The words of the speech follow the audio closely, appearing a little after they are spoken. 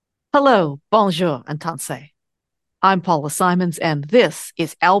Hello, bonjour, and tanse. I'm Paula Simons, and this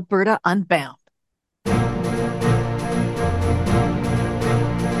is Alberta Unbound.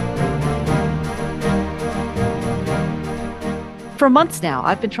 For months now,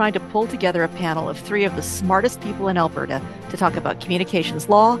 I've been trying to pull together a panel of three of the smartest people in Alberta to talk about communications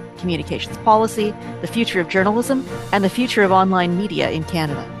law, communications policy, the future of journalism, and the future of online media in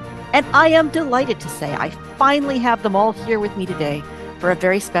Canada. And I am delighted to say I finally have them all here with me today for a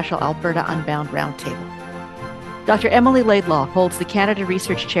very special Alberta Unbound Roundtable. Dr. Emily Laidlaw holds the Canada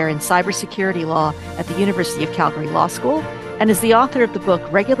Research Chair in Cybersecurity Law at the University of Calgary Law School and is the author of the book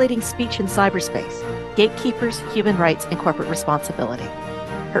Regulating Speech in Cyberspace: Gatekeepers, Human Rights, and Corporate Responsibility.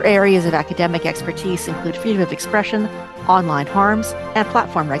 Her areas of academic expertise include freedom of expression, online harms, and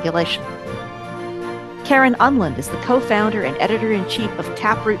platform regulation. Karen Unland is the co-founder and editor-in-chief of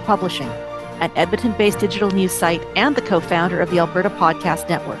Taproot Publishing, an Edmonton-based digital news site, and the co-founder of the Alberta Podcast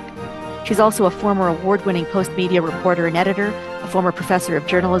Network. She's also a former award-winning post-media reporter and editor, a former professor of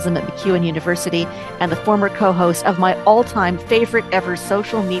journalism at Maclean University, and the former co-host of my all-time favorite ever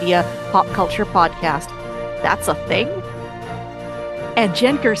social media pop culture podcast, That's a Thing? And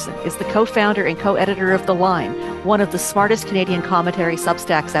Jen Gerson is the co-founder and co-editor of The Line, one of the smartest Canadian commentary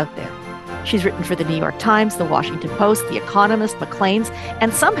substacks out there. She's written for The New York Times, The Washington Post, The Economist, Maclean's,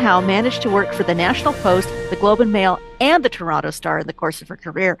 and somehow managed to work for The National Post, The Globe and Mail, and The Toronto Star in the course of her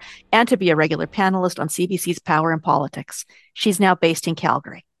career, and to be a regular panelist on CBC's Power and Politics. She's now based in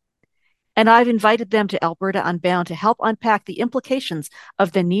Calgary. And I've invited them to Alberta Unbound to help unpack the implications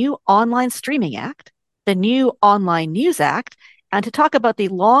of the new Online Streaming Act, the new Online News Act, and to talk about the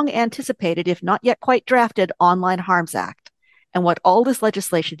long-anticipated, if not yet quite drafted, Online Harms Act, and what all this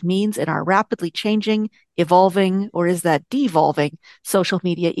legislation means in our rapidly changing, evolving, or is that devolving, social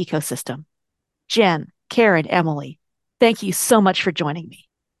media ecosystem. Jen, Karen, Emily, thank you so much for joining me.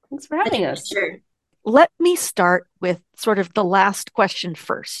 Thanks for having us. Sure. Let me start with sort of the last question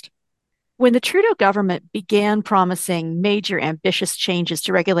first. When the Trudeau government began promising major ambitious changes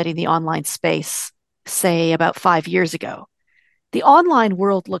to regulating the online space, say about 5 years ago, the online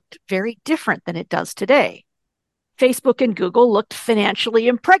world looked very different than it does today. Facebook and Google looked financially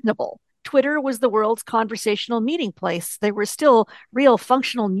impregnable. Twitter was the world's conversational meeting place. There were still real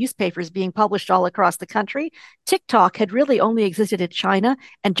functional newspapers being published all across the country. TikTok had really only existed in China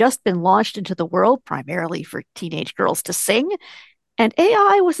and just been launched into the world, primarily for teenage girls to sing. And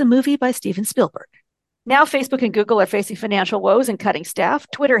AI was a movie by Steven Spielberg. Now Facebook and Google are facing financial woes and cutting staff.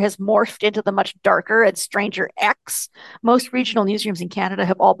 Twitter has morphed into the much darker and stranger X. Most regional newsrooms in Canada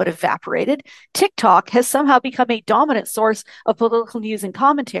have all but evaporated. TikTok has somehow become a dominant source of political news and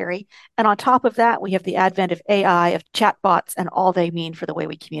commentary. And on top of that, we have the advent of AI, of chatbots, and all they mean for the way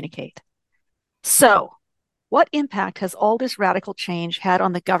we communicate. So, what impact has all this radical change had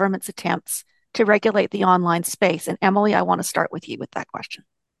on the government's attempts to regulate the online space? And Emily, I want to start with you with that question.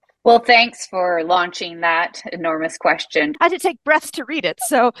 Well, thanks for launching that enormous question. I had to take breaths to read it.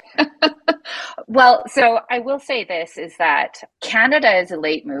 So, so I will say this is that Canada is a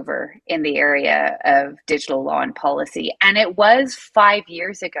late mover in the area of digital law and policy, and it was 5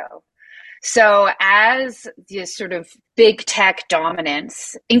 years ago. So as the sort of big tech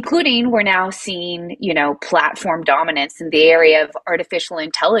dominance, including we're now seeing, platform dominance in the area of artificial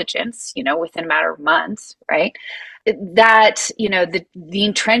intelligence, within a matter of months, right? That, the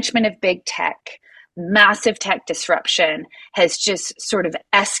entrenchment of big tech, massive tech disruption has just sort of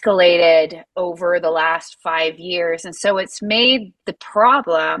escalated over the last 5 years. And so it's made the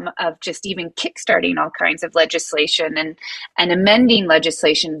problem of just even kickstarting all kinds of legislation and amending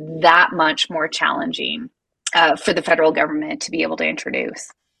legislation that much more challenging for the federal government to be able to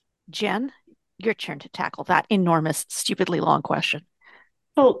introduce. Jen, your turn to tackle that enormous, stupidly long question.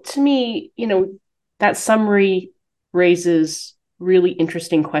 Well, to me, that summary raises really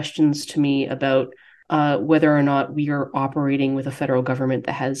interesting questions to me about whether or not we are operating with a federal government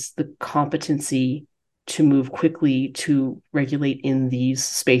that has the competency to move quickly to regulate in these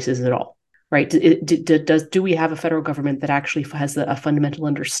spaces at all, right? Do we have a federal government that actually has a fundamental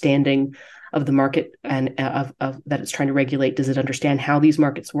understanding of the market and of that it's trying to regulate? Does it understand how these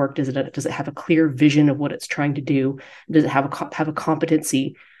markets work? Does it have a clear vision of what it's trying to do? Does it have a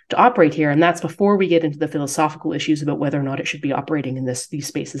competency to operate here? And that's before we get into the philosophical issues about whether or not it should be operating in these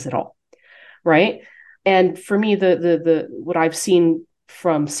spaces at all, right? And for me, the what I've seen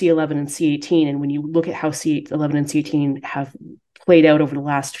from C11 and C18, and when you look at how C11 and C18 have played out over the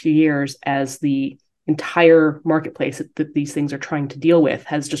last few years as the entire marketplace that these things are trying to deal with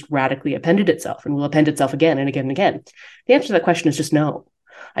has just radically appended itself and will append itself again and again and again. The answer to that question is just no.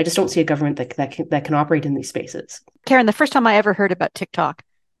 I just don't see a government that can operate in these spaces. Karen, the first time I ever heard about TikTok,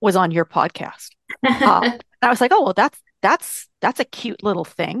 was on your podcast. And I was like, oh, well, that's a cute little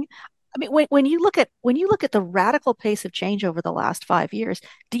thing. I mean, when you look at the radical pace of change over the last 5 years,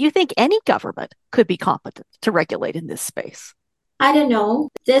 do you think any government could be competent to regulate in this space? I don't know.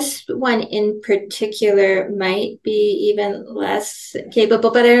 This one in particular might be even less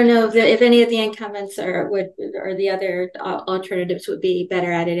capable, but I don't know if any of the incumbents or the other alternatives would be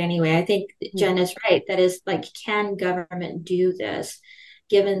better at it anyway. I think Jen is right. That is, like, can government do this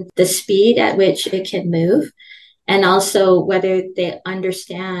given the speed at which it can move? And also whether they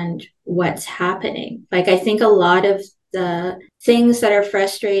understand what's happening. Like, I think a lot of the things that are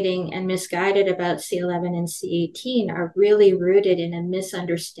frustrating and misguided about C11 and C18 are really rooted in a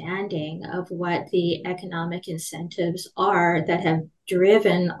misunderstanding of what the economic incentives are that have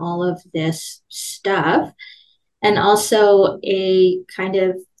driven all of this stuff. And also a kind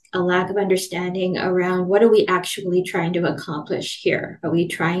of a lack of understanding around what are we actually trying to accomplish here? Are we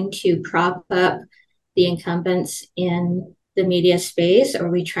trying to prop up the incumbents in the media space, or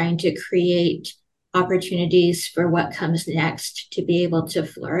are we trying to create opportunities for what comes next to be able to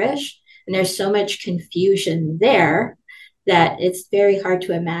flourish? And there's so much confusion there that it's very hard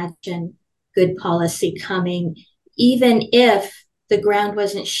to imagine good policy coming, even if the ground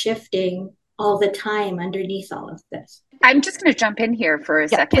wasn't shifting all the time underneath all of this. I'm just going to jump in here for a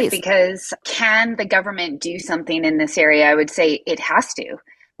second, please. Because can the government do something in this area? I would say it has to.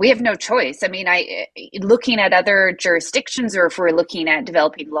 We have no choice. I mean, looking at other jurisdictions, or if we're looking at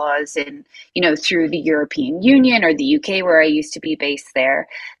developing laws in, through the European Union or the UK, where I used to be based there,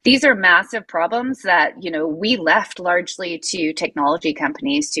 these are massive problems that, we left largely to technology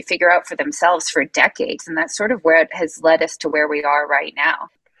companies to figure out for themselves for decades. And that's sort of where it has led us to where we are right now.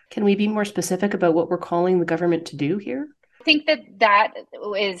 Can we be more specific about what we're calling the government to do here? I think that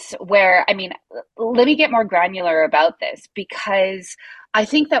is where, let me get more granular about this, because I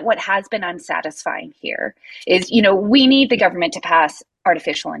think that what has been unsatisfying here is, we need the government to pass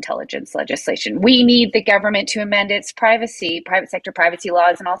artificial intelligence legislation. We need the government to amend its private sector privacy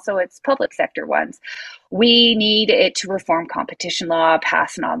laws, and also its public sector ones. We need it to reform competition law,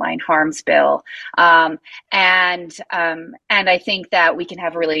 pass an online harms bill. And I think that we can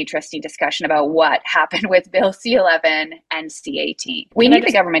have a really interesting discussion about what happened with Bill C11 and C18. We need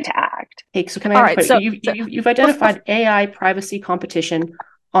the government to act. Hey, so can I ask, you've identified AI, privacy, competition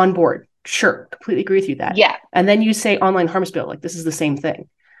on board. Sure, completely agree with you that. Yeah. And then you say online harms bill, like this is the same thing.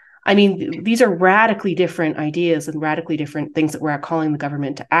 I mean, these are radically different ideas and radically different things that we're calling the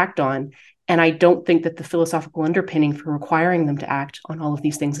government to act on. And I don't think that the philosophical underpinning for requiring them to act on all of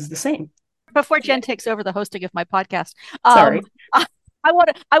these things is the same. Before Jen takes over the hosting of my podcast, sorry. I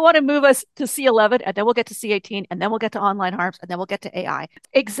want to move us to C11, and then we'll get to C18, and then we'll get to online harms, and then we'll get to AI.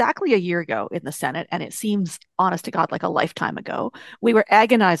 Exactly a year ago in the Senate, and it seems, honest to God, like a lifetime ago, we were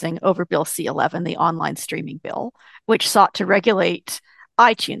agonizing over Bill C11, the online streaming bill, which sought to regulate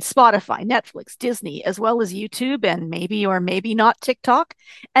iTunes, Spotify, Netflix, Disney, as well as YouTube, and maybe or maybe not TikTok.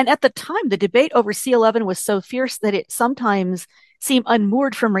 And at the time, the debate over C11 was so fierce that it sometimes seemed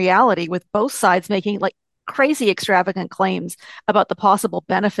unmoored from reality, with both sides making crazy extravagant claims about the possible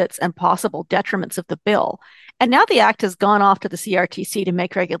benefits and possible detriments of the bill. And now the act has gone off to the CRTC to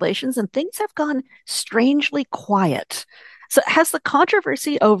make regulations, and things have gone strangely quiet. So has the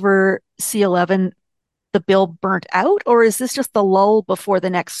controversy over C11, the bill, burnt out, or is this just the lull before the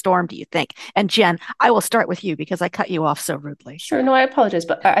next storm, do you think? And Jen, I will start with you because I cut you off so rudely. Sure, no, I apologize,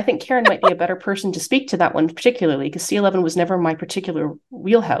 but I think Karen might be a better person to speak to that one particularly, because C11 was never my particular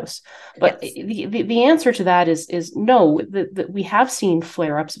wheelhouse. But yes, the answer to that is no. We have seen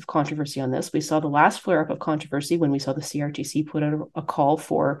flare-ups of controversy on this. We saw the last flare-up of controversy when we saw the CRTC put out a call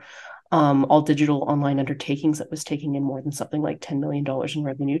for all digital online undertakings that was taking in more than something like $10 million in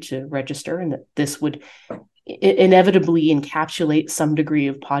revenue to register, and that this would inevitably encapsulate some degree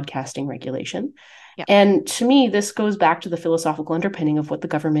of podcasting regulation. Yeah. And to me, this goes back to the philosophical underpinning of what the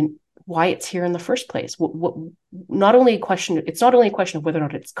government, why it's here in the first place. It's not only a question of whether or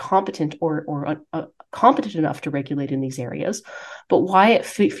not it's competent or competent enough to regulate in these areas, but why it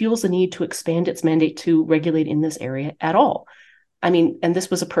feels the need to expand its mandate to regulate in this area at all. I mean, and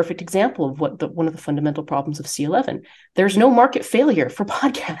this was a perfect example of one of the fundamental problems of C11. There's no market failure for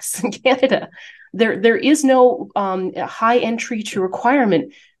podcasts in Canada. There is no high entry to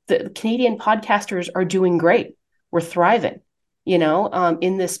requirement. The Canadian podcasters are doing great. We're thriving,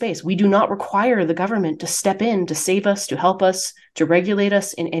 in this space. We do not require the government to step in to save us, to help us, to regulate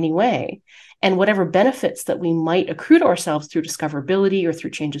us in any way. And whatever benefits that we might accrue to ourselves through discoverability or through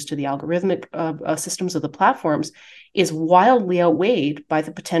changes to the algorithmic systems of the platforms is wildly outweighed by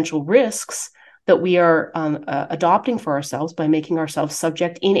the potential risks that we are adopting for ourselves by making ourselves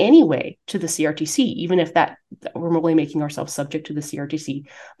subject in any way to the CRTC, even if that we're only making ourselves subject to the CRTC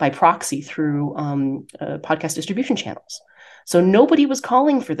by proxy through podcast distribution channels. So nobody was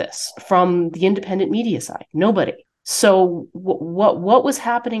calling for this from the independent media side. Nobody. So what was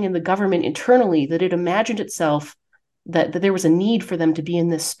happening in the government internally that it imagined itself that there was a need for them to be in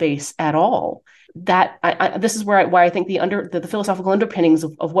this space at all? That this is why I think the philosophical underpinnings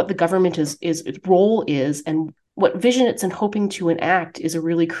of what the government its role is and what vision it's hoping to enact is a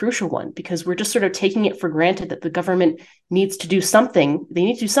really crucial one, because we're just sort of taking it for granted that the government needs to do something. They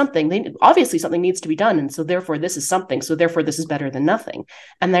need to do something. Obviously something needs to be done, and so therefore this is something. So therefore this is better than nothing.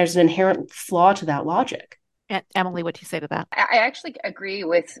 And there's an inherent flaw to that logic. And Emily, what do you say to that? I actually agree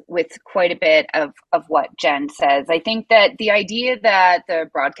with quite a bit of what Jen says. I think that the idea that the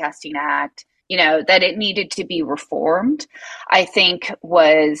Broadcasting Act, that it needed to be reformed, I think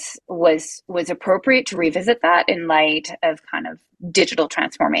was appropriate to revisit that in light of kind of digital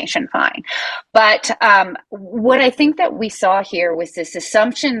transformation. Fine. But what I think that we saw here was this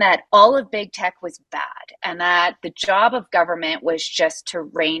assumption that all of big tech was bad and that the job of government was just to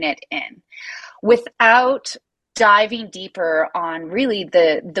rein it in, without diving deeper on really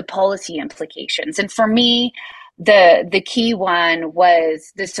the policy implications. And for me, the key one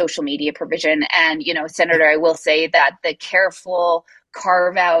was the social media provision. And, Senator, I will say that the careful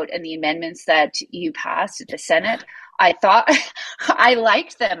carve out and the amendments that you passed at the Senate, I thought I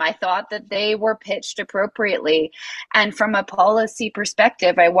liked them. I thought that they were pitched appropriately. And from a policy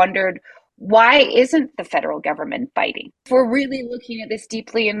perspective, I wondered, why isn't the federal government biting? If we're really looking at this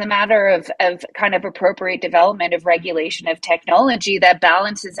deeply in the matter of kind of appropriate development of regulation of technology that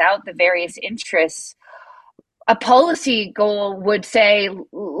balances out the various interests, a policy goal would say,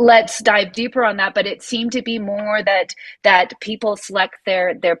 let's dive deeper on that. But it seemed to be more that people select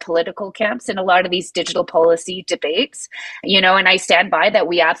their political camps in a lot of these digital policy debates, and I stand by that.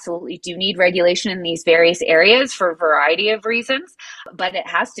 We absolutely do need regulation in these various areas for a variety of reasons, but it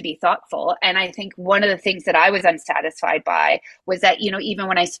has to be thoughtful. And I think one of the things that I was unsatisfied by was that, even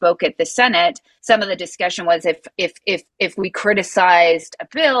when I spoke at the Senate, some of the discussion was if we criticized a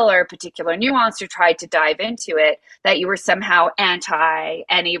bill or a particular nuance or tried to dive into it, that you were somehow anti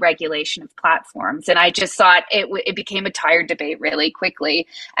any regulation of platforms. And I just thought it became a tired debate really quickly.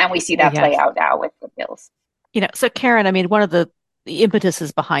 And we see that play out now with the bills. So Karen, I mean, one of the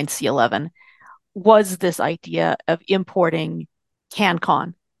impetuses behind C11 was this idea of importing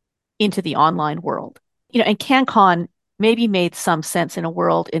CanCon into the online world. And CanCon maybe made some sense in a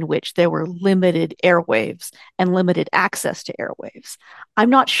world in which there were limited airwaves and limited access to airwaves. I'm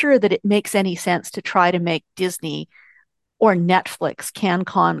not sure that it makes any sense to try to make Disney or Netflix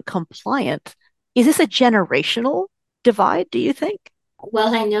CanCon compliant. Is this a generational divide, do you think?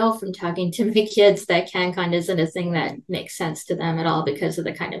 Well, I know from talking to my kids that CanCon isn't a thing that makes sense to them at all because of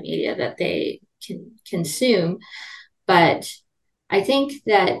the kind of media that they can consume. But I think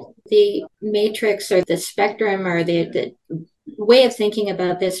that the matrix or the spectrum or the way of thinking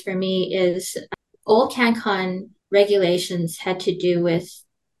about this for me is old CanCon regulations had to do with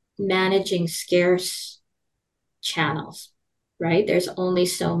managing scarce channels, right? There's only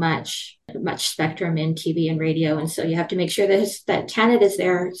so much spectrum in TV and radio. And so you have to make sure that Canada's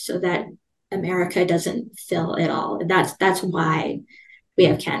there so that America doesn't fill it all. And that's why we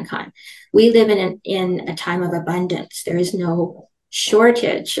have CanCon. We live in a time of abundance. There is no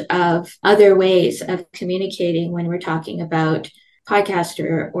shortage of other ways of communicating when we're talking about podcast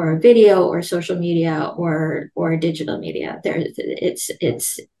or video or social media or digital media.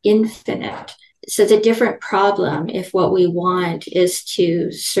 It's infinite. So it's a different problem if what we want is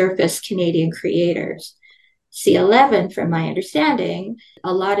to surface Canadian creators. C11, from my understanding,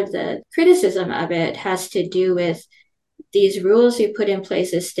 a lot of the criticism of it has to do with these rules you put in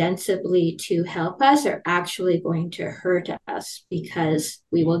place ostensibly to help us are actually going to hurt us because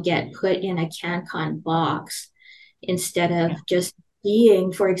we will get put in a CanCon box instead of just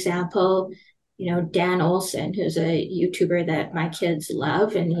being, for example, Dan Olson, who's a YouTuber that my kids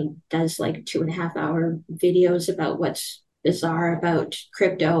love, and he does like 2.5-hour videos about what's bizarre about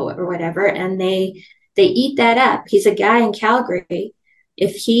crypto or whatever. And they eat that up. He's a guy in Calgary.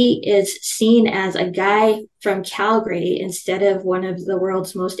 If he is seen as a guy from Calgary instead of one of the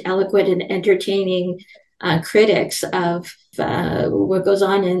world's most eloquent and entertaining critics of what goes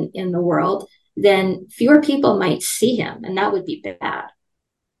on in the world, then fewer people might see him, and that would be bad.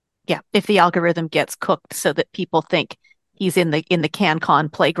 Yeah, if the algorithm gets cooked so that people think he's in the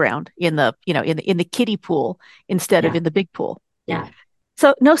CanCon playground, in the kiddie pool instead of in the big pool. Yeah.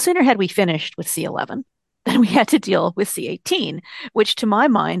 So no sooner had we finished with C11 then we had to deal with C-18, which to my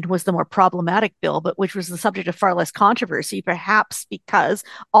mind was the more problematic bill, but which was the subject of far less controversy, perhaps because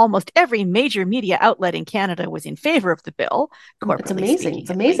almost every major media outlet in Canada was in favor of the bill. It's amazing.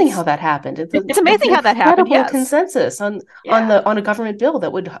 It's amazing how that happened. It's amazing how that happened. Incredible consensus on a government bill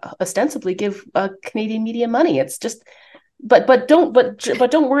that would ostensibly give Canadian media money. It's just. But don't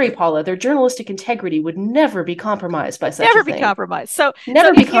worry, Paula. Their journalistic integrity would never be compromised by such a thing. Never be compromised. So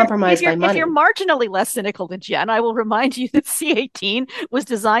never be compromised by money. If you're marginally less cynical than Jen, I will remind you that C-18 was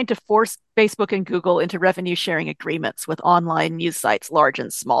designed to force Facebook and Google into revenue sharing agreements with online news sites, large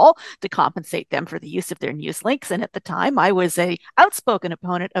and small, to compensate them for the use of their news links. And at the time, I was an outspoken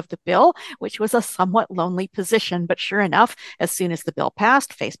opponent of the bill, which was a somewhat lonely position. But sure enough, as soon as the bill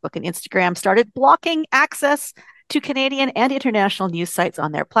passed, Facebook and Instagram started blocking access to Canadian and international news sites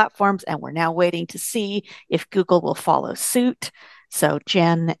on their platforms, and we're now waiting to see if Google will follow suit. So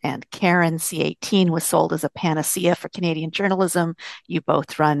Jen and Karen, C-18 was sold as a panacea for Canadian journalism. You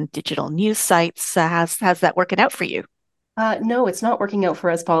both run digital news sites. How's that working out for you? No, it's not working out for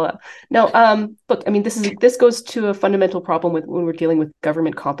us, Paula. No, look, I mean, this goes to a fundamental problem with when we're dealing with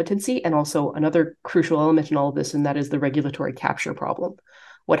government competency, and also another crucial element in all of this, and that is the regulatory capture problem.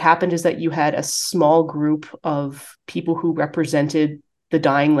 What happened is that you had a small group of people who represented the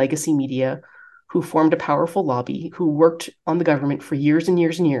dying legacy media, who formed a powerful lobby, who worked on the government for years and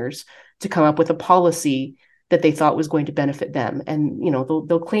years and years to come up with a policy that they thought was going to benefit them. And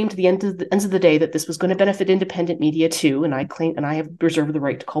they'll claim to the ends of the day that this was going to benefit independent media too. And I have reserved the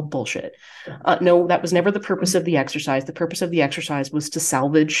right to call bullshit. No, that was never the purpose of the exercise. The purpose of the exercise was to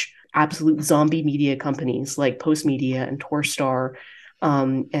salvage absolute zombie media companies like Postmedia and Torstar,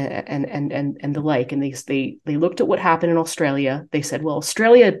 and the like. And they looked at what happened in Australia. They said, well,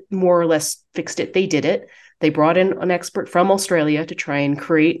 Australia more or less fixed it. They did it. They brought in an expert from Australia to try and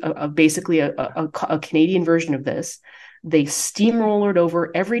create basically a Canadian version of this. They steamrolled over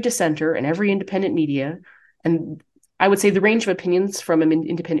every dissenter and every independent media. And I would say the range of opinions from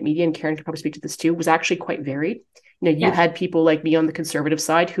independent media, and Karen could probably speak to this too, was actually quite varied. You had people like me on the conservative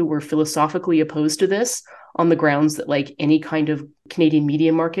side who were philosophically opposed to this on the grounds that like any kind of Canadian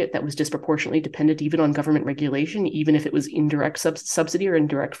media market that was disproportionately dependent even on government regulation, even if it was indirect subsidy or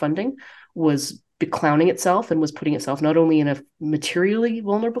indirect funding, was clowning itself and was putting itself not only in a materially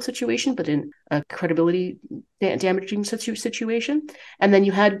vulnerable situation, but in a credibility damaging situation. And then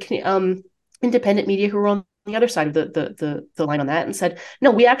you had independent media who were on the other side of the line on that and said, no,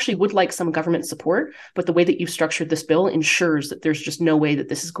 we actually would like some government support, but the way that you've structured this bill ensures that there's just no way that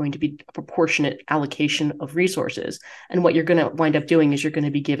this is going to be a proportionate allocation of resources. And what you're going to wind up doing is you're going to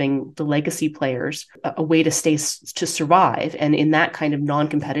be giving the legacy players a way to survive. And in that kind of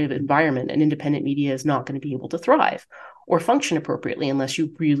non-competitive environment, an independent media is not going to be able to thrive or function appropriately unless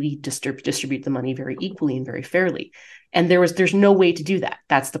you really distribute the money very equally and very fairly. And there's no way to do that.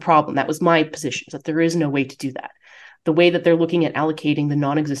 That's the problem. That was my position, that there is no way to do that. The way that they're looking at allocating the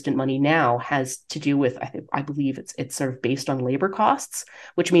non-existent money now has to do with, I believe it's sort of based on labor costs,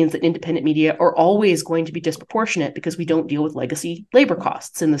 which means that independent media are always going to be disproportionate because we don't deal with legacy labor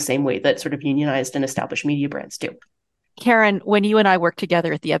costs in the same way that sort of unionized and established media brands do. Karen, when you and I worked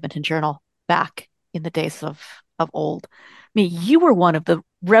together at the Edmonton Journal back in the days of old, you were one of the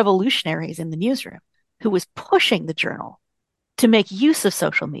revolutionaries in the newsroom who was pushing the Journal to make use of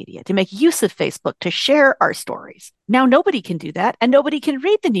social media, to make use of Facebook, to share our stories. Now nobody can do that, and nobody can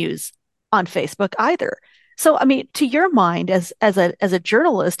read the news on Facebook either. So, to your mind, as a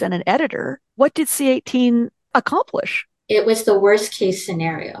journalist and an editor, what did C-18 accomplish? It was the worst case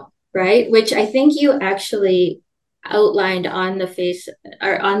scenario, right? Which I think you actually outlined on the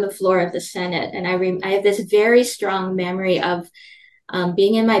floor of the Senate. And I have this very strong memory of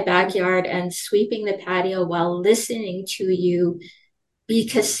being in my backyard and sweeping the patio while listening to you be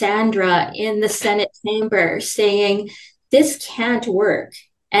Cassandra in the Senate chamber saying, this can't work.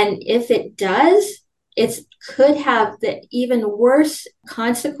 And if it does, it could have the even worse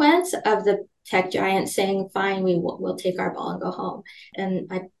consequence of the tech giant saying, fine, we'll take our ball and go home.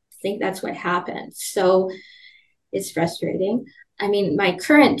 And I think that's what happened. So it's frustrating. My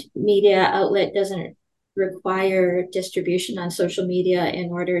current media outlet doesn't require distribution on social media in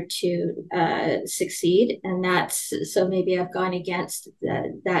order to succeed, and so maybe I've gone against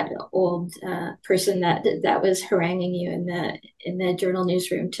that old person that was haranguing you in the Journal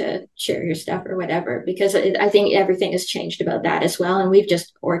newsroom to share your stuff or whatever, because I think everything has changed about that as well, and we've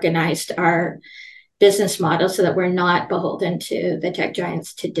just organized our business model so that we're not beholden to the tech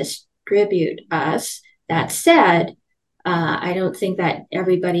giants to distribute us. That said, I don't think that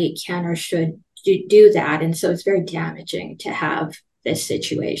everybody can or should do that. And so it's very damaging to have this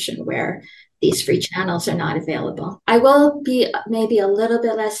situation where these free channels are not available. I will be maybe a little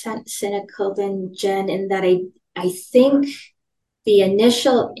bit less cynical than Jen in that I think the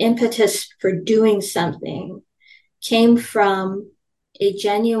initial impetus for doing something came from a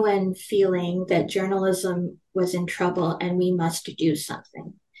genuine feeling that journalism was in trouble and we must do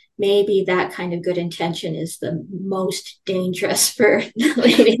something. Maybe that kind of good intention is the most dangerous for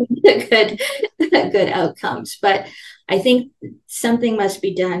leading to good outcomes. But I think something must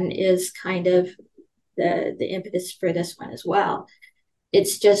be done is kind of the impetus for this one as well.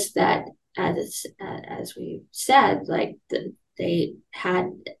 It's just that as we said, like they had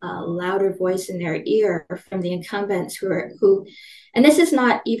a louder voice in their ear from the incumbents who, and this is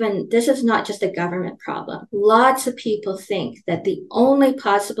not just a government problem. Lots of people think that the only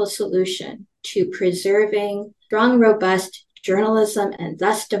possible solution to preserving strong, robust journalism and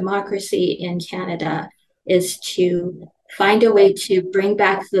thus democracy in Canada is to find a way to bring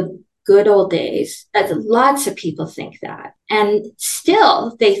back the good old days. Lots of people think that. And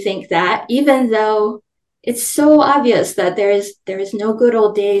still they think that, even though it's so obvious that there is no good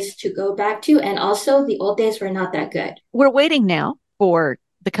old days to go back to. And also the old days were not that good. We're waiting now for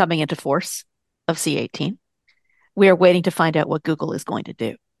the coming into force of C-18. We are waiting to find out what Google is going to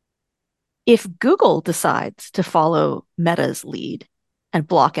do. If Google decides to follow Meta's lead and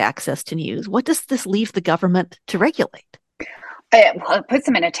block access to news, what does this leave the government to regulate? Well, it puts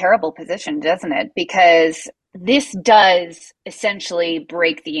them in a terrible position, doesn't it? Because this does essentially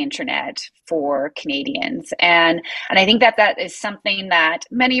break the internet for Canadians. And I think that is something that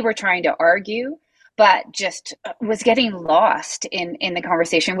many were trying to argue, but just was getting lost in the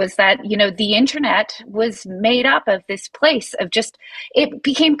conversation, was that, the internet was made up of this place of just, it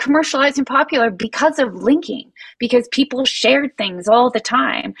became commercialized and popular because of linking, because people shared things all the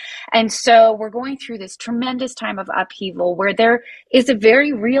time. And so we're going through this tremendous time of upheaval where there is a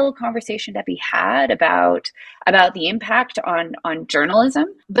very real conversation to be had about the impact on journalism,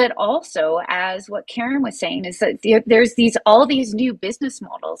 but also, as what Karen was saying, is that there's all these new business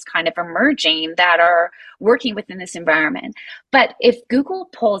models kind of emerging that are working within this environment. But if Google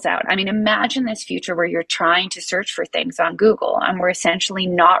pulls out, imagine this future where you're trying to search for things on Google and we're essentially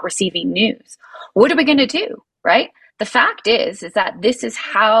not receiving news. What are we going to do, right? The fact is that this is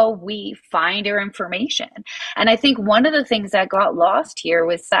how we find our information. And I think one of the things that got lost here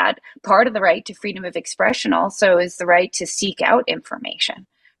was that part of the right to freedom of expression also is the right to seek out information,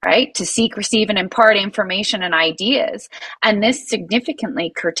 right? To seek, receive, and impart information and ideas. And this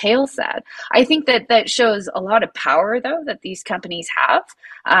significantly curtails that. I think that shows a lot of power, though, that these companies have.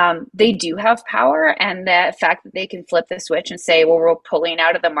 They do have power, and the fact that they can flip the switch and say, well, we're pulling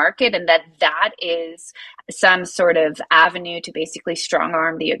out of the market, and that is some sort of avenue to basically strong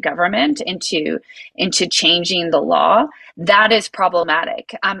arm the government into changing the law, that is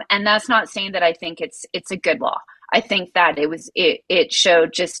problematic. And that's not saying that I think it's a good law. I think that it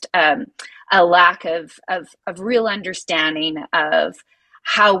showed just a lack of real understanding of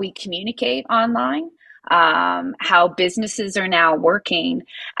how we communicate online, how businesses are now working.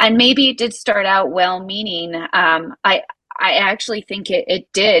 And maybe it did start out well-meaning. I actually think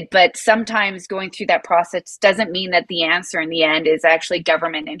it did, but sometimes going through that process doesn't mean that the answer in the end is actually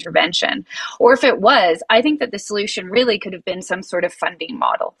government intervention. Or if it was, I think that the solution really could have been some sort of funding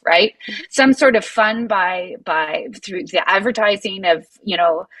model, right? Some sort of fund by through the advertising of,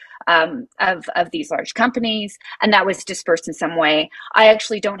 of these large companies, and that was dispersed in some way. I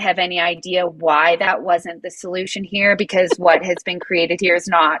actually don't have any idea why that wasn't the solution here, because what has been created here is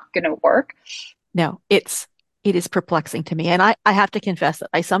not going to work. No, it is perplexing to me. And I have to confess that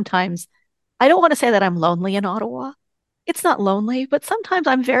I don't want to say that I'm lonely in Ottawa. It's not lonely, but sometimes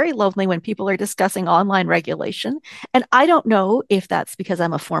I'm very lonely when people are discussing online regulation. And I don't know if that's because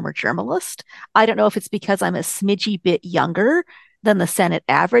I'm a former journalist. I don't know if it's because I'm a smidgy bit younger than the Senate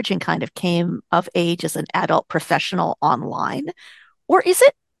average and kind of came of age as an adult professional online. Or is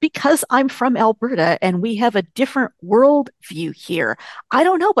it because I'm from Alberta and we have a different worldview here? I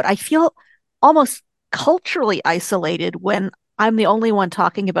don't know, but I feel almost culturally isolated when I'm the only one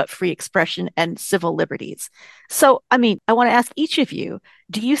talking about free expression and civil liberties. So, I want to ask each of you,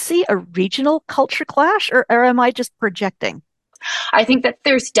 do you see a regional culture clash, or am I just projecting? I think that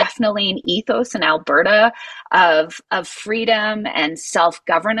there's definitely an ethos in Alberta of freedom and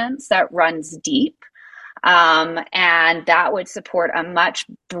self-governance that runs deep. And that would support a much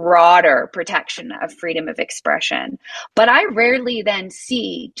broader protection of freedom of expression. But I rarely then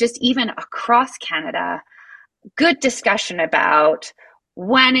see, just even across Canada, good discussion about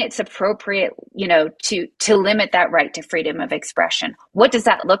when it's appropriate, to limit that right to freedom of expression. What does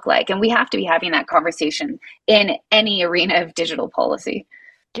that look like? And we have to be having that conversation in any arena of digital policy.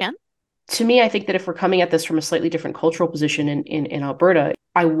 Jen? to me, I think that if we're coming at this from a slightly different cultural position in Alberta,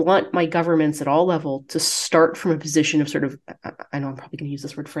 I want my governments at all level to start from a position of sort of, I know I'm probably going to use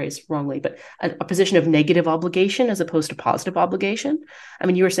this phrase wrongly, but a position of negative obligation as opposed to positive obligation. I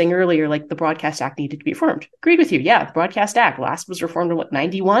mean, you were saying earlier, like the Broadcast Act needed to be reformed. Agreed with you. Yeah, the Broadcast Act last was reformed in what,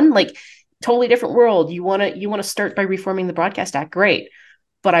 91? Like totally different world. You want to start by reforming the Broadcast Act. Great.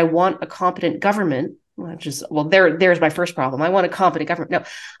 But I want a competent government. There's my first problem. I want a competent government. No,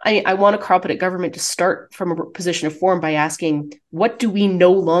 I want a competent government to start from a position of form by asking, what do we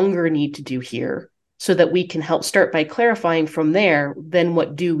no longer need to do here, so that we can help start by clarifying from there, then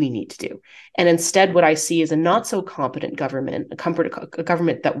what do we need to do? And instead, what I see is a not so competent government, a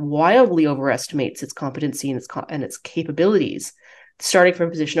government that wildly overestimates its competency and its capabilities, starting from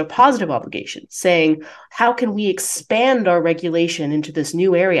a position of positive obligation, saying, how can we expand our regulation into this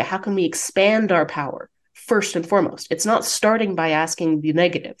new area? How can we expand our power? First and foremost, it's not starting by asking the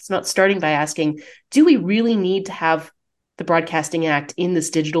negative. It's not starting by asking, do we really need to have the Broadcasting Act in this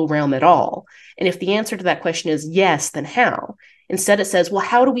digital realm at all? And if the answer to that question is yes, then how? Instead, it says, well,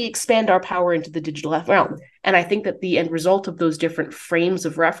 how do we expand our power into the digital realm? And I think that the end result of those different frames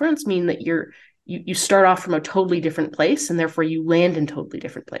of reference mean that you start off from a totally different place, and therefore you land in totally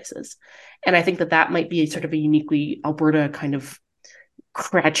different places. And I think that might be sort of a uniquely Alberta kind of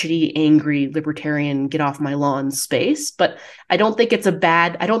crotchety, angry, libertarian, get off my lawn space. But I don't think it's a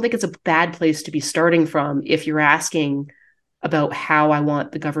bad place to be starting from if you're asking about how I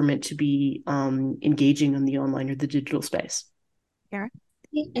want the government to be engaging in the online or the digital space. Karen?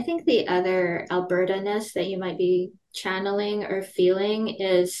 I think the other Alberta-ness that you might be channeling or feeling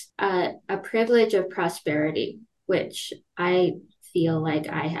is a privilege of prosperity, which I feel like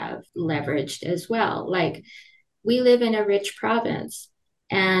I have leveraged as well. Like, we live in a rich province,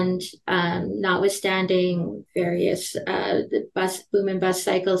 and notwithstanding various the boom and bust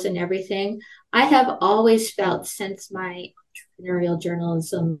cycles and everything, I have always felt since my entrepreneurial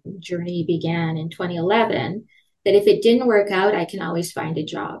journalism journey began in 2011 that if it didn't work out, I can always find a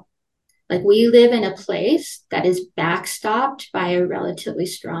job. Like, we live in a place that is backstopped by a relatively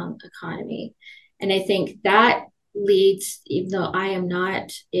strong economy. And I think that leads, even though I am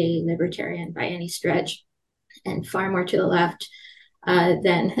not a libertarian by any stretch, and far more to the left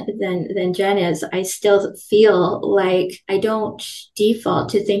than Jen is, I still feel like I don't default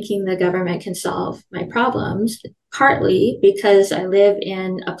to thinking the government can solve my problems, partly because I live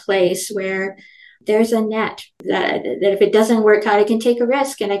in a place where there's a net that if it doesn't work out, I can take a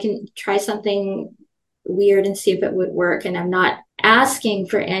risk and I can try something weird and see if it would work. And I'm not asking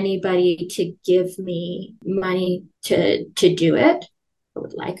for anybody to give me money to do it. I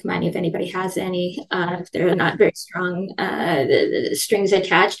would like money if anybody has any. If they're not very strong the strings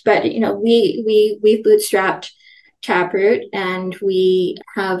attached. But we've bootstrapped Taproot, and we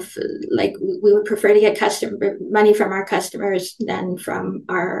have, like, we would prefer to get customer money from our customers than from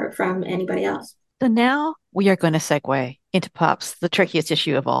anybody else. So now we are going to segue into perhaps the trickiest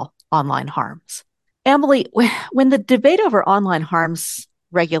issue of all, online harms. Emily, when the debate over online harms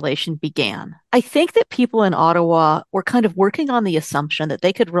regulation began, I think that people in Ottawa were kind of working on the assumption that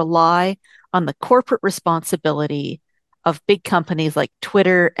they could rely on the corporate responsibility of big companies like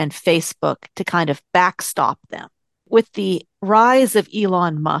Twitter and Facebook to kind of backstop them. With the rise of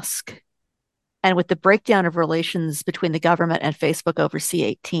Elon Musk and with the breakdown of relations between the government and Facebook over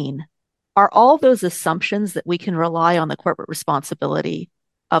C-18, are all those assumptions that we can rely on the corporate responsibility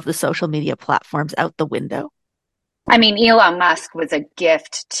of the social media platforms out the window? I mean, Elon Musk was a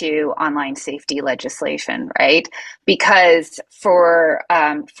gift to online safety legislation, right? Because for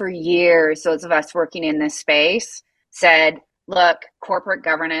years, those of us working in this space said, look, corporate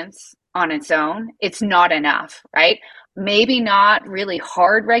governance on its own, it's not enough, right? Maybe not really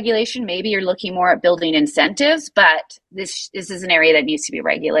hard regulation. Maybe you're looking more at building incentives, but this is an area that needs to be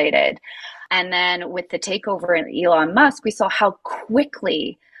regulated. And then with the takeover in Elon Musk, we saw how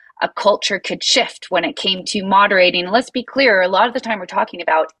quickly a culture could shift when it came to moderating. Let's be clear, a lot of the time we're talking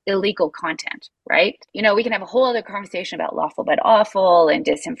about illegal content, right? We can have a whole other conversation about lawful but awful and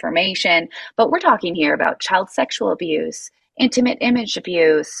disinformation, but we're talking here about child sexual abuse, intimate image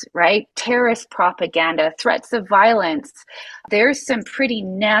abuse, right? Terrorist propaganda, threats of violence. There's some pretty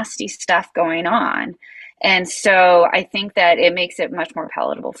nasty stuff going on. And so I think that it makes it much more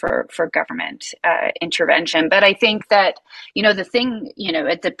palatable for government intervention. But I think that, the thing,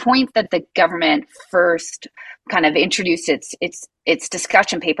 at the point that the government first kind of introduced its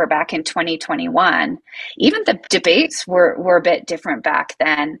discussion paper back in 2021, even the debates were a bit different back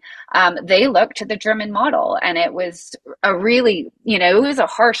then. They looked to the German model, and it was a really, it was a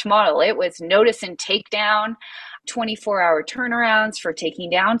harsh model. It was notice and takedown, 24-hour turnarounds for taking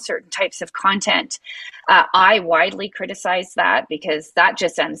down certain types of content. I widely criticize that because that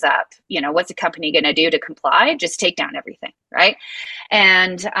just ends up, what's a company going to do to comply? Just take down everything, right?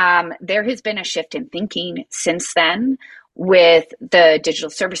 And there has been a shift in thinking since then, with the Digital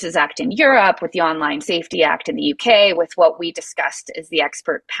Services Act in Europe, with the Online Safety Act in the UK, with what we discussed as the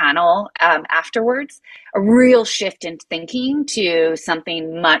expert panel afterwards, a real shift in thinking to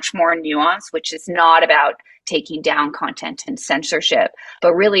something much more nuanced, which is not about taking down content and censorship,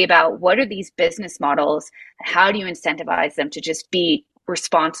 but really about what are these business models? How do you incentivize them to just be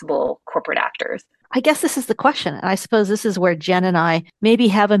responsible corporate actors? I guess this is the question. And I suppose this is where Jen and I maybe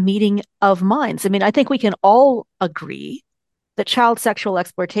have a meeting of minds. I mean, I think we can all agree that child sexual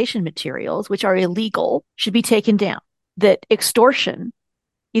exploitation materials, which are illegal, should be taken down. That extortion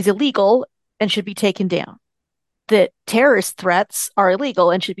is illegal and should be taken down. That terrorist threats are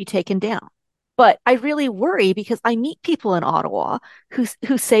illegal and should be taken down. But I really worry because I meet people in Ottawa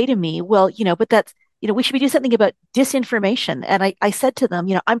who say to me, well, but that's, we should be doing something about disinformation. And I said to them,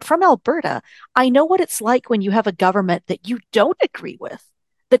 I'm from Alberta. I know what it's like when you have a government that you don't agree with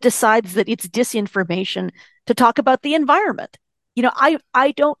that decides that it's disinformation to talk about the environment.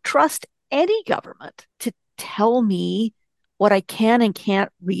 I don't trust any government to tell me what I can and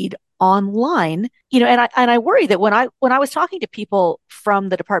can't read online. And I worry that when I was talking to people from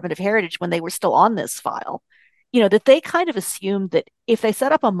the Department of Heritage when they were still on this file, that they kind of assumed that if they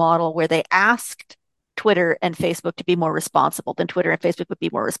set up a model where they asked Twitter and Facebook to be more responsible, then Twitter and Facebook would be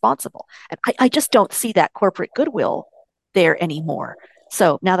more responsible. And I just don't see that corporate goodwill there anymore.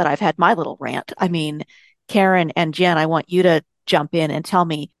 So now that I've had my little rant, I mean, Karen and Jen, I want you to jump in and tell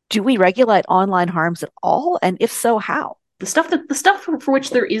me, do we regulate online harms at all? And if so, how? The stuff for which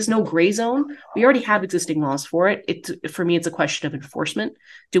there is no gray zone, we already have existing laws for it. For me, it's a question of enforcement.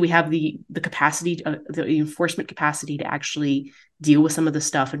 Do we have the capacity, the enforcement capacity to actually deal with some of the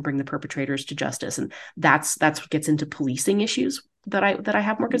stuff and bring the perpetrators to justice? And that's what gets into policing issues that I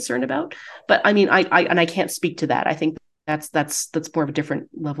have more concern about. But I mean, I can't speak to that. I think that's more of a different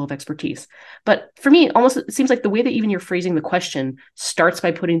level of expertise. But for me, it seems like the way that even you're phrasing the question starts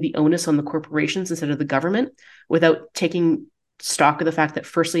by putting the onus on the corporations instead of the government, without taking stock of the fact that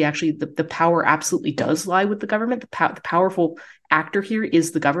firstly, actually, the power absolutely does lie with the government. The powerful actor here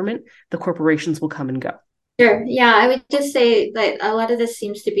is the government. The corporations will come and go. Sure. Yeah, I would just say that a lot of this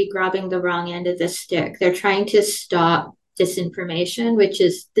seems to be grabbing the wrong end of the stick. They're trying to stop disinformation,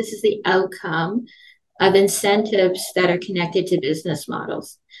 this is the outcome of incentives that are connected to business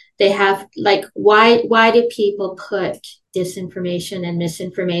models. They have why do people put disinformation and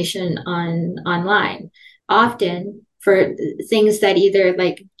misinformation online? Often for things that either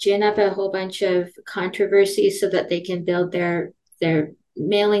gin up a whole bunch of controversy so that they can build their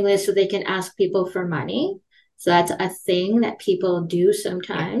mailing list so they can ask people for money. So that's a thing that people do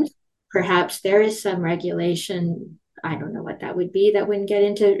sometimes. Perhaps there is some regulation. I don't know what that would be. That wouldn't get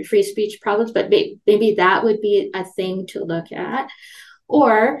into free speech problems, but maybe that would be a thing to look at.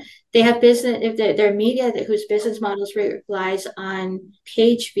 Or they have business, if they're media whose business models relies on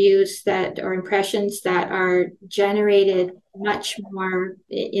page views or impressions that are generated much more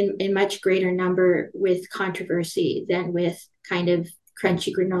in much greater number with controversy than with kind of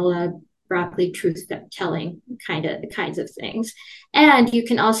crunchy granola, broccoli truth telling kinds of things. And you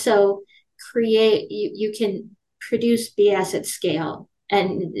can also you can produce BS at scale,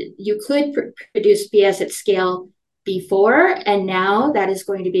 and you could produce BS at scale before, and now that is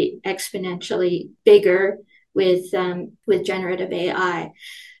going to be exponentially bigger with generative AI.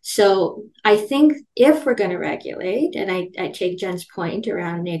 So I think if we're going to regulate, and I take Jen's point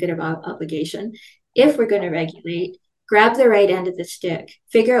around negative obligation, if we're going to regulate, grab the right end of the stick,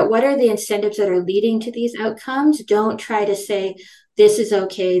 figure out what are the incentives that are leading to these outcomes. Don't try to say this is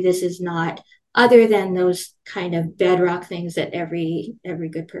okay, this is not, other than those kind of bedrock things that every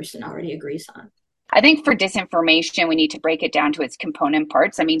good person already agrees on. I think for disinformation, we need to break it down to its component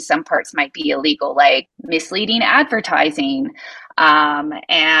parts. I mean, some parts might be illegal, like misleading advertising,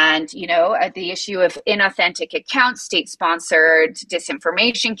 and, the issue of inauthentic accounts, state-sponsored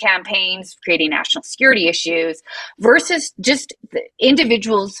disinformation campaigns, creating national security issues, versus just the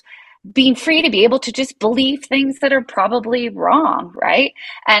individuals being free to be able to just believe things that are probably wrong, right?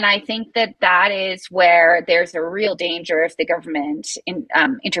 And I think that is where there's a real danger if the government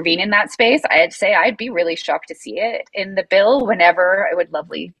intervene in that space. I'd say I'd be really shocked to see it in the bill whenever. It would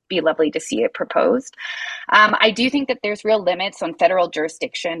be lovely to see it proposed. I do think that there's real limits on federal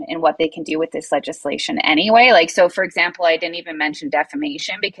jurisdiction in what they can do with this legislation anyway. So for example, I didn't even mention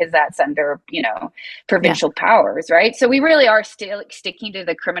defamation because that's under, provincial powers, right? So we really are still sticking to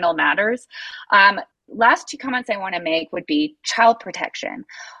the criminal matters. last two comments I want to make would be child protection.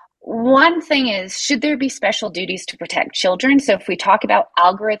 One thing is, should there be special duties to protect children? So if we talk about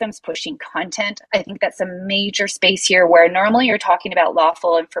algorithms pushing content, I think that's a major space here where normally you're talking about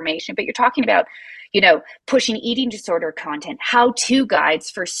lawful information, but you're talking about, pushing eating disorder content, how-to guides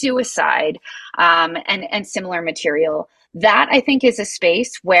for suicide, and similar material. That, I think, is a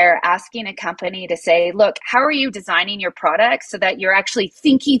space where asking a company to say, look, how are you designing your product so that you're actually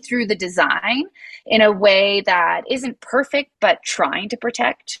thinking through the design in a way that isn't perfect, but trying to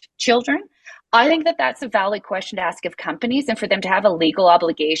protect children? I think that that's a valid question to ask of companies, and for them to have a legal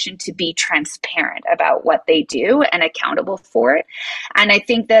obligation to be transparent about what they do and accountable for it. And I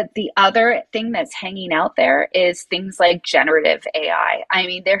think that the other thing that's hanging out there is things like generative AI. I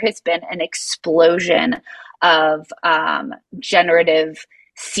mean, there has been an explosion of generative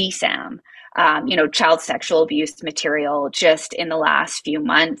CSAM, child sexual abuse material just in the last few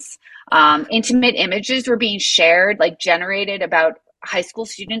months. Intimate images were being shared, like generated about high school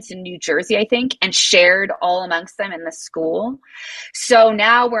students in New Jersey, I think, and shared all amongst them in the school. So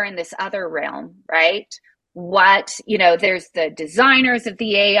now we're in this other realm, right? There's the designers of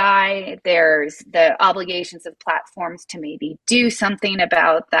the AI, there's the obligations of platforms to maybe do something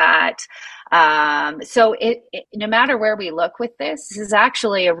about that. So no matter where we look with this is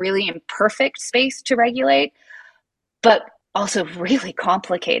actually a really imperfect space to regulate, but also really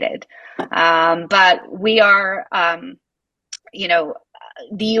complicated. But we are,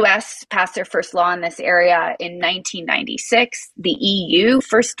 the US passed their first law in this area in 1996. The EU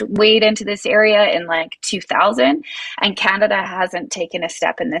first weighed into this area in 2000, and Canada hasn't taken a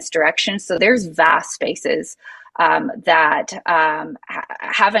step in this direction. So there's vast spaces that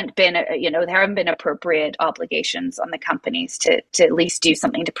haven't been, there haven't been appropriate obligations on the companies to at least do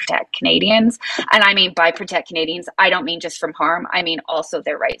something to protect Canadians. And I mean, by protect Canadians, I don't mean just from harm. I mean also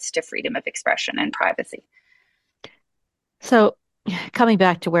their rights to freedom of expression and privacy. So coming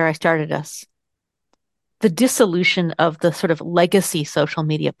back to where I started us, the dissolution of the sort of legacy social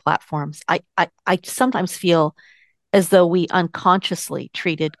media platforms, I sometimes feel as though we unconsciously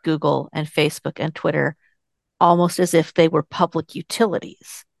treated Google and Facebook and Twitter almost as if they were public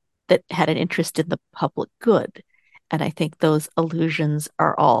utilities that had an interest in the public good. And I think those illusions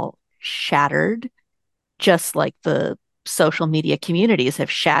are all shattered, just like the social media communities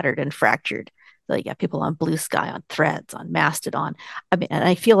have shattered and fractured. So you got people on Blue Sky, on Threads, on Mastodon. I mean, and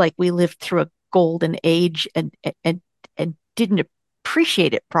I feel like we lived through a golden age and didn't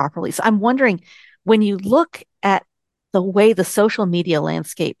appreciate it properly. So I'm wondering, when you look at the way the social media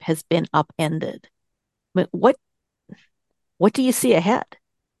landscape has been upended, what do you see ahead?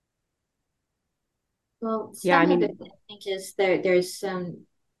 Well, some of it, I think, is there's some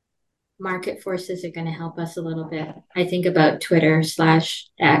market forces are going to help us a little bit. I think about Twitter/X,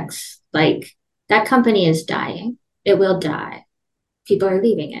 that company is dying. It will die. People are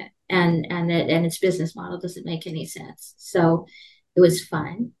leaving it, and its business model doesn't make any sense. So it was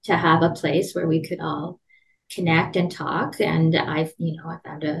fun to have a place where we could all connect and talk. And I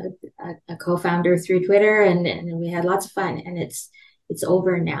found a co-founder through Twitter, and we had lots of fun. And it's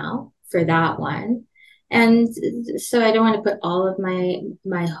over now for that one. And so I don't want to put all of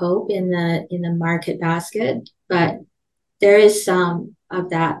my hope in the market basket, but there is some of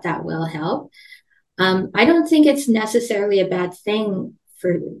that will help. I don't think it's necessarily a bad thing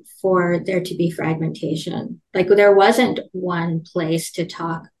for there to be fragmentation. There wasn't one place to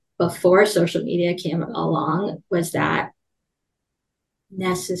talk before social media came along. Was that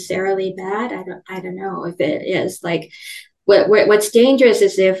necessarily bad? I don't know if it is. What's dangerous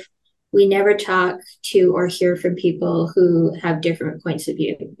is if we never talk to or hear from people who have different points of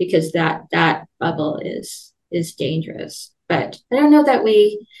view, because that bubble is dangerous. But I don't know that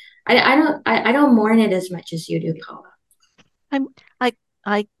I don't mourn it as much as you do, Paula.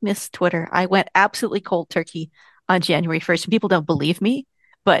 I miss Twitter. I went absolutely cold turkey on January 1st. People don't believe me,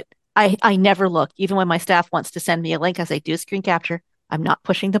 but I never look. Even when my staff wants to send me a link, I say, do a screen capture. I'm not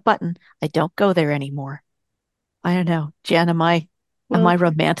pushing the button. I don't go there anymore. I don't know. Jen, am I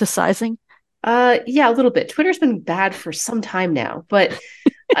romanticizing? Yeah, a little bit. Twitter's been bad for some time now, but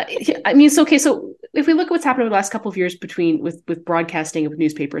I mean, it's okay. So if we look at what's happened over the last couple of years with broadcasting and with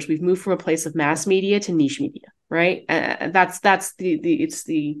newspapers, we've moved from a place of mass media to niche media, right? That's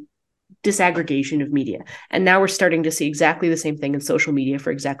the disaggregation of media. And now we're starting to see exactly the same thing in social media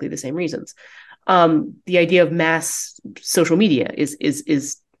for exactly the same reasons. The idea of mass social media is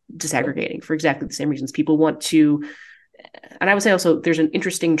disaggregating for exactly the same reasons. People want to, and I would say also there's an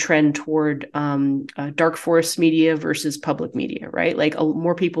interesting trend toward dark forest media versus public media, right?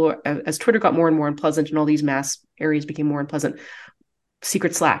 More people, as Twitter got more and more unpleasant and all these mass areas became more unpleasant,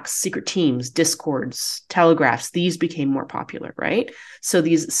 secret Slacks, secret teams, Discords, Telegraphs, these became more popular, right? So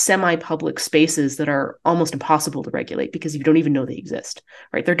these semi-public spaces that are almost impossible to regulate because you don't even know they exist,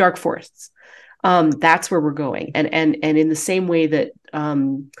 right? They're dark forests. That's where we're going. And in the same way that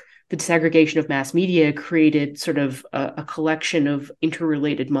the disaggregation of mass media created sort of a collection of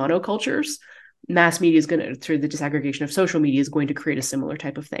interrelated monocultures, mass media is going to, through the disaggregation of social media, is going to create a similar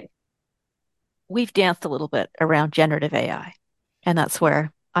type of thing. We've danced a little bit around generative AI, and that's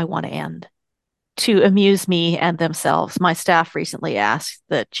where I want to end. To amuse me and themselves, my staff recently asked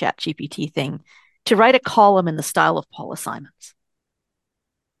the ChatGPT thing to write a column in the style of Paula Simons.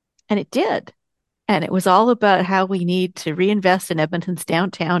 And it did. And it was all about how we need to reinvest in Edmonton's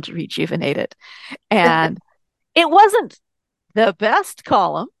downtown to rejuvenate it. And it wasn't the best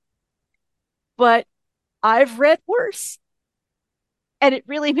column, but I've read worse. And it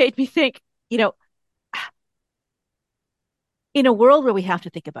really made me think, in a world where we have to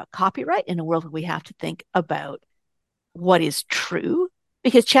think about copyright, in a world where we have to think about what is true,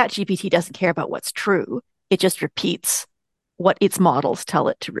 because ChatGPT doesn't care about what's true. It just repeats what its models tell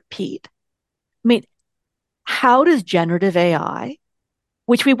it to repeat. I mean, how does generative AI,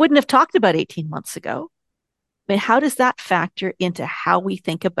 which we wouldn't have talked about 18 months ago, I mean, how does that factor into how we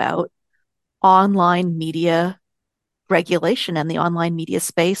think about online media regulation and the online media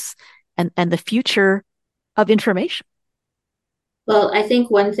space and the future of information? Well, I think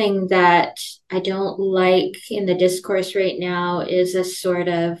one thing that I don't like in the discourse right now is a sort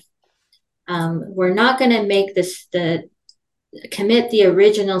of, we're not going to make commit the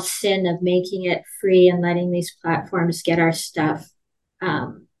original sin of making it free and letting these platforms get our stuff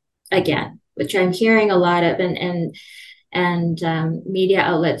again, which I'm hearing a lot of, and media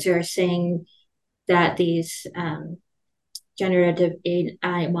outlets are saying that these generative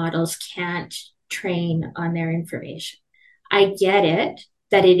AI models can't train on their information. I get it,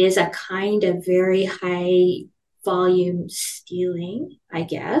 that it is a kind of very high volume stealing, I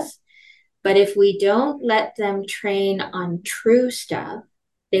guess. But if we don't let them train on true stuff,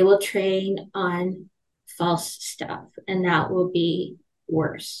 they will train on false stuff, and that will be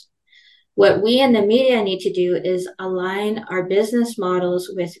worse. What we in the media need to do is align our business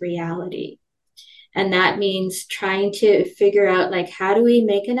models with reality. And that means trying to figure out, like, how do we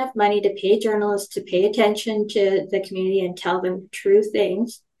make enough money to pay journalists to pay attention to the community and tell them true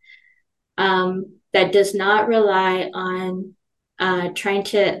things, that does not rely on trying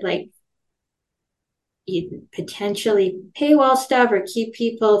to, like, potentially paywall stuff or keep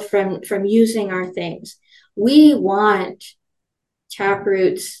people from using our things. We want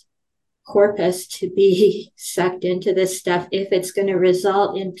Taproot's corpus to be sucked into this stuff if it's going to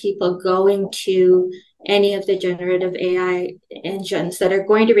result in people going to any of the generative AI engines that are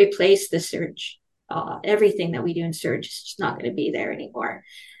going to replace the search. Everything that we do in search is just not going to be there anymore.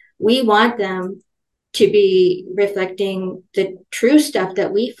 We want them to be reflecting the true stuff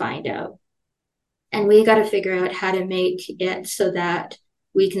that we find out. And we got to figure out how to make it so that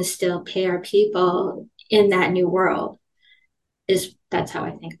we can still pay our people in that new world. That's how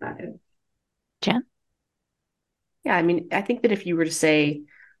I think about it. Jen? Yeah, I mean, I think that if you were to say,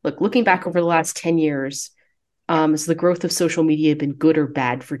 look, looking back over the last 10 years, has the growth of social media been good or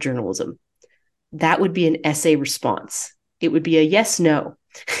bad for journalism? That would be an essay response. It would be a yes, no.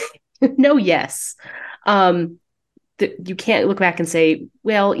 No, yes. You can't look back and say,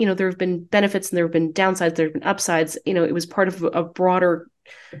 well, there have been benefits and there have been downsides, there have been upsides. It was part of a broader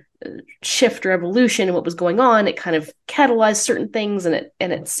shift or evolution in what was going on. It kind of catalyzed certain things and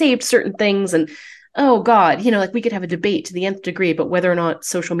it saved certain things. And oh God, like we could have a debate to the nth degree about whether or not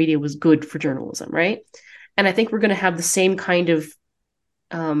social media was good for journalism, right? And I think we're going to have the same kind of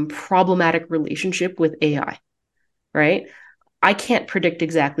problematic relationship with AI, right? I can't predict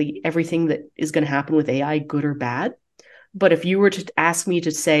exactly everything that is going to happen with AI, good or bad. But if you were to ask me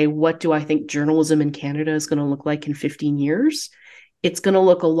to say, what do I think journalism in Canada is going to look like in 15 years? It's going to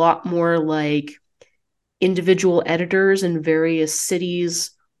look a lot more like individual editors in various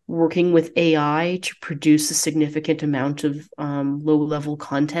cities working with AI to produce a significant amount of low-level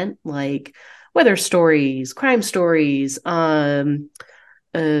content, like weather stories, crime stories, box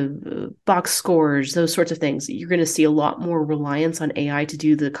scores, those sorts of things. You're going to see a lot more reliance on AI to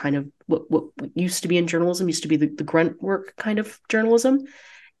do the kind of what used to be in journalism, used to be the grunt work kind of journalism.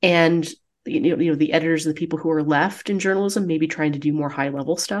 And the editors and the people who are left in journalism maybe trying to do more high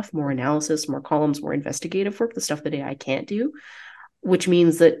level stuff, more analysis, more columns, more investigative work, the stuff that AI can't do, which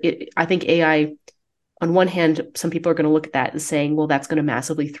means that I think AI, on one hand, some people are going to look at that and saying, well, that's going to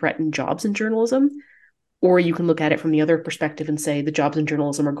massively threaten jobs in journalism. Or you can look at it from the other perspective and say the jobs in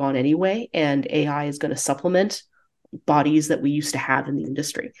journalism are gone anyway, and AI is going to supplement bodies that we used to have in the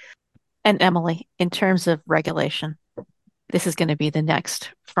industry. And Emily, in terms of regulation, this is going to be the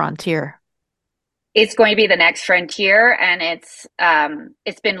next frontier. It's going to be the next frontier, and it's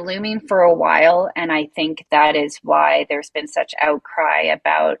been looming for a while, and I think that is why there's been such outcry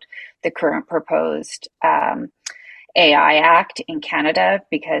about the current proposed AI Act in Canada,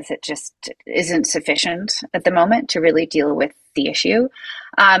 because it just isn't sufficient at the moment to really deal with the issue.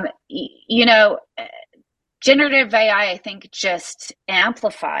 Generative AI, I think, just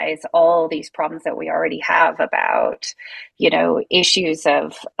amplifies all these problems that we already have about, issues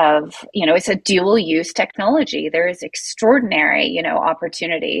of it's a dual use technology. There is extraordinary,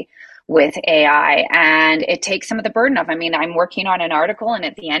 opportunity with AI, and it takes some of the burden off. I mean, I'm working on an article, and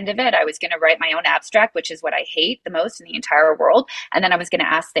at the end of it, I was going to write my own abstract, which is what I hate the most in the entire world. And then I was going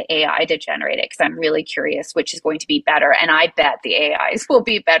to ask the AI to generate it, because I'm really curious which is going to be better. And I bet the AIs will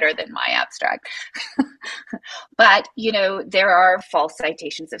be better than my abstract. But, there are false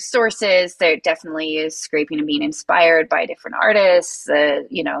citations of sources. There definitely is scraping and being inspired by different artists.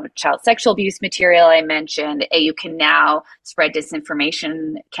 Child sexual abuse material I mentioned. You can now spread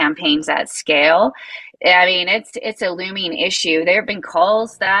disinformation campaigns at scale. I mean, it's a looming issue. There have been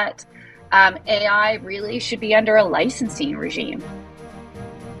calls that AI really should be under a licensing regime.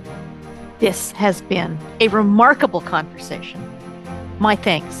 This has been a remarkable conversation. My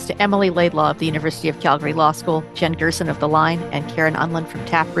thanks to Emily Laidlaw of the University of Calgary Law School, Jen Gerson of The Line, and Karen Unland from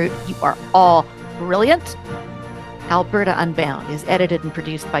Taproot. You are all brilliant. Alberta Unbound is edited and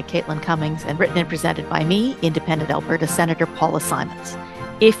produced by Caitlin Cummings and written and presented by me, Independent Alberta Senator Paula Simons.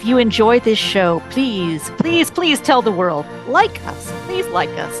 If you enjoy this show, please, please, please tell the world. Like us. Please like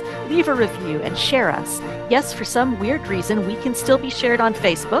us. Leave a review and share us. Yes, for some weird reason, we can still be shared on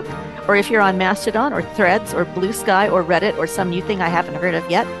Facebook. Or if you're on Mastodon or Threads or Blue Sky or Reddit or some new thing I haven't heard of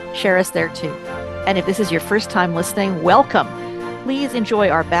yet, share us there too. And if this is your first time listening, welcome. Please enjoy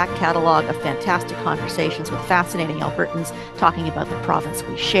our back catalog of fantastic conversations with fascinating Albertans talking about the province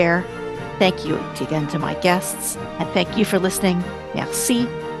we share. Thank you again to my guests, and thank you for listening. Merci,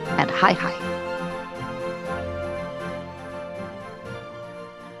 and hi hi.